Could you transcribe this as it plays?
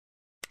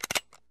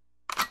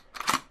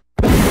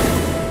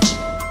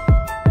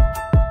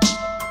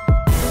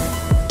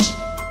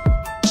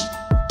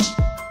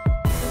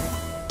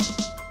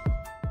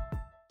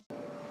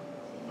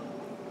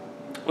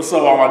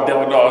What's up, all my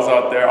devil dogs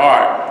out there?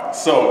 Alright,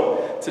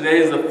 so today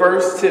is the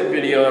first tip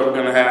video that we're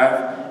going to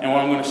have, and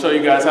what I'm going to show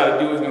you guys how to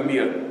do is going to be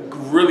a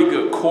really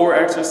good core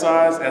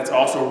exercise that's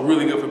also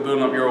really good for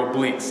building up your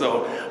obliques.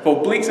 So if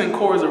obliques and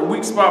core is a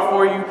weak spot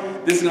for you,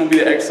 this is going to be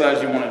the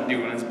exercise you want to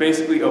do, and it's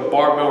basically a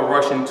barbell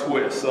Russian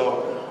twist.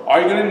 So all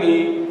you're going to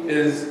need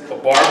is a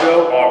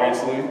barbell,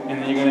 obviously,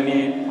 and then you're going to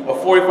need a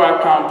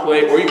 45-pound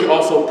plate, or you can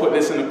also put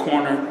this in the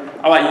corner.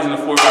 I like using a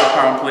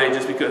 45-pound plate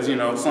just because, you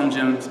know, some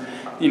gyms,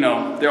 you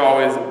know, they're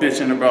always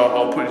bitching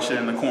about putting shit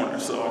in the corner.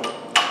 So,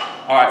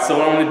 all right, so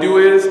what I'm gonna do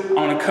is, I'm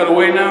gonna cut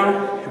away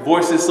now,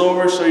 voice this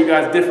over, show you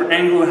guys different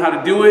angles and how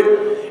to do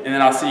it, and then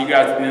I'll see you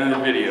guys at the end of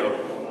the video.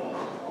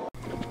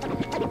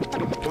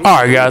 All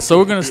right, guys, so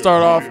we're gonna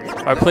start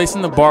off by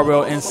placing the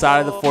barbell inside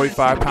of the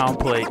 45-pound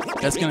plate.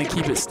 That's gonna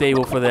keep it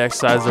stable for the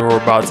exercise that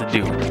we're about to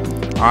do.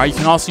 All right, you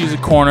can also use a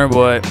corner,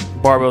 but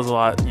barbell's a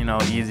lot, you know,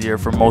 easier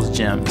for most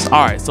gyms.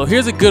 All right, so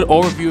here's a good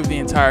overview of the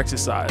entire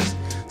exercise.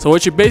 So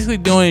what you're basically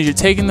doing is you're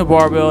taking the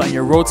barbell and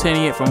you're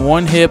rotating it from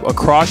one hip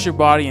across your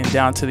body and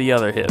down to the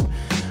other hip.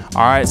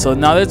 All right, so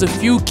now there's a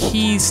few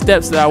key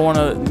steps that I want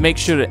to make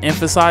sure to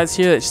emphasize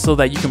here so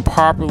that you can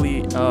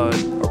properly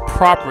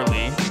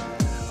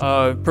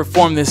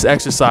perform this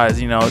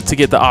exercise, you know, to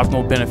get the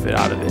optimal benefit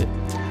out of it.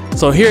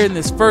 So here in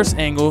this first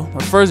angle,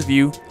 the first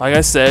view, like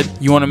I said,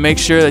 you want to make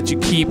sure that you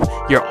keep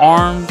your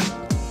arms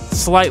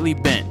slightly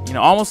bent. You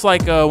know, almost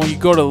like when you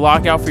go to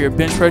lock out for your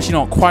bench press, you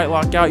don't quite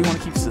lock out. You want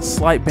to keep a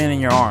slight bend in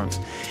your arms.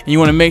 And you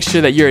want to make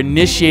sure that you're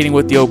initiating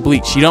with the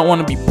obliques. You don't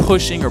want to be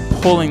pushing or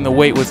pulling the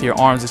weight with your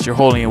arms that you're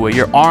holding it with.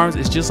 Your arms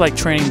is just like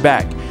training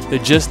back. They're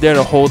just there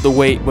to hold the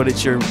weight, but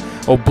it's your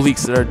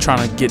obliques that are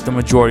trying to get the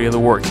majority of the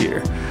work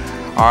here.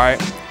 All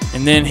right.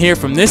 And then here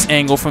from this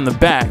angle, from the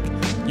back,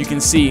 you can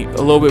see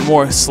a little bit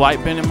more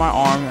slight bend in my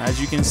arm, as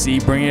you can see,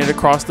 bringing it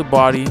across the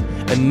body,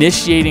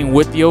 initiating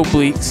with the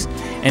obliques,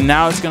 and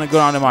now it's going to go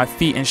down to my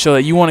feet and show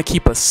that you want to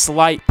keep a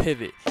slight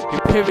pivot.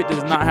 Your pivot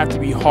does not have to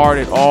be hard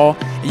at all,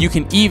 and you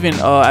can even,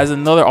 as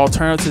another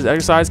alternative to this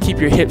exercise, keep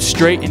your hips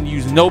straight and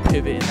use no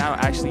pivot, and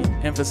that'll actually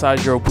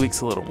emphasize your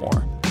obliques a little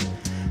more.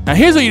 Now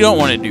here's what you don't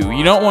want to do.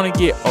 You don't want to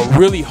get a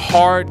really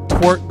hard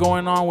twerk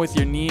going on with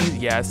your knees.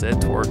 Yeah, I said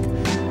twerk.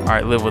 All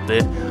right, live with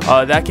it.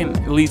 That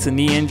can lead to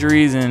knee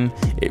injuries and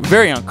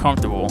very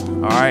uncomfortable.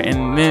 All right,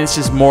 and then it's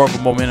just more of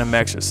a momentum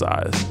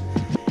exercise.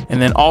 And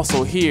then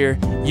also here,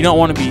 you don't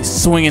want to be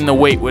swinging the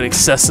weight with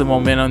excessive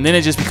momentum. Then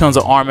it just becomes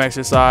an arm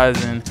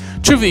exercise, and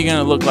truthfully, you're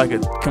gonna look like a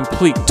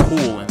complete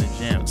tool in the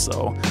gym.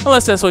 So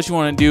unless that's what you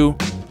want to do,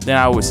 then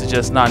I would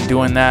suggest not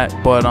doing that.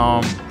 But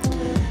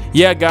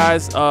yeah,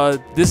 guys,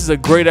 this is a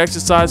great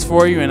exercise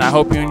for you, and I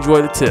hope you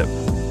enjoy the tip.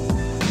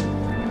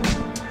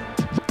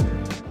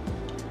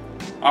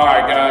 All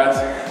right,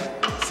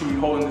 guys, see me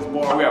holding this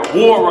bar. We're at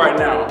war right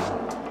now.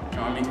 You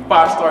know what I mean?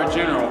 5-star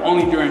general,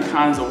 only during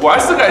times of war. I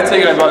still gotta tell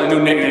you guys about the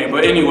new nickname,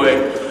 but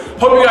anyway,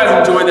 hope you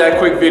guys enjoyed that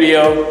quick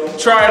video.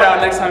 Try it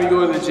out next time you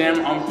go to the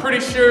gym. I'm pretty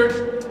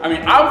sure, I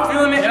mean, I'm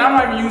feeling it, and I'm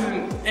not even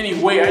using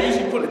any weight. I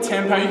usually put a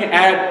 10-pound. You can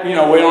add, you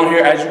know, weight on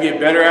here as you get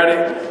better at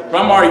it,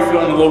 but I'm already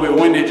feeling a little bit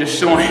winded just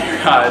showing you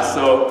guys.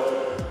 So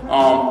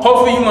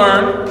hopefully you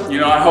learned. You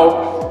know, I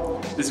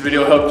hope this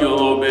video helped you a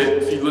little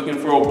bit if you're looking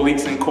for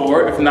obliques and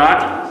core. If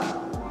not,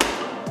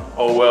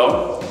 oh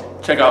well,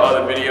 check out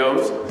other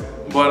videos.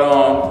 But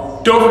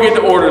don't forget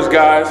the orders,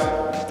 guys.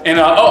 And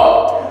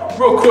oh,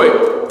 real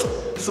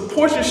quick,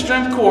 support your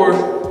strength core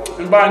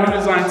and buy a new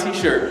design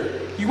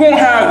t-shirt. You won't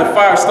have the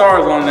 5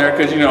 stars on there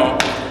because, you know,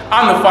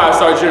 I'm the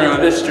 5-star general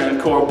of this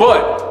strength core,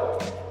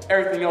 but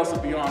everything else will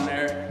be on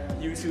there.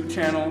 YouTube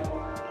channel,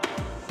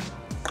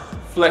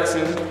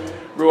 flexing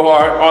real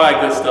hard, all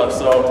that good stuff.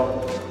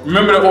 So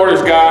remember the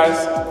orders,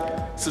 guys.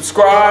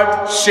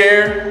 Subscribe,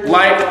 share,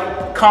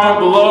 like, comment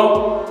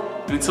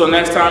below. And until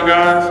next time,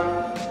 guys,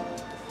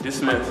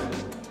 dismissed.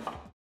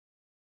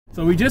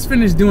 So we just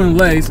finished doing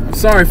legs. I'm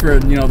sorry for,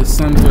 you know, the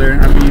sun glare.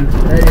 I mean,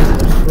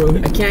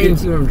 I can't even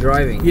see what I'm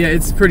driving. Yeah,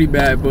 it's pretty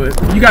bad, but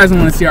you guys don't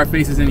want to see our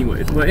faces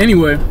anyways. But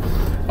anyway,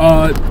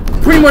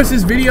 pretty much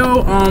this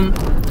video,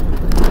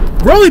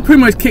 Rolly pretty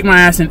much kicked my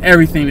ass in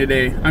everything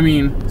today. I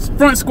mean,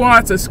 front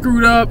squats I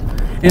screwed up,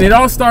 and it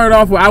all started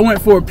off where I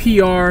went for a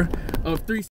PR of 3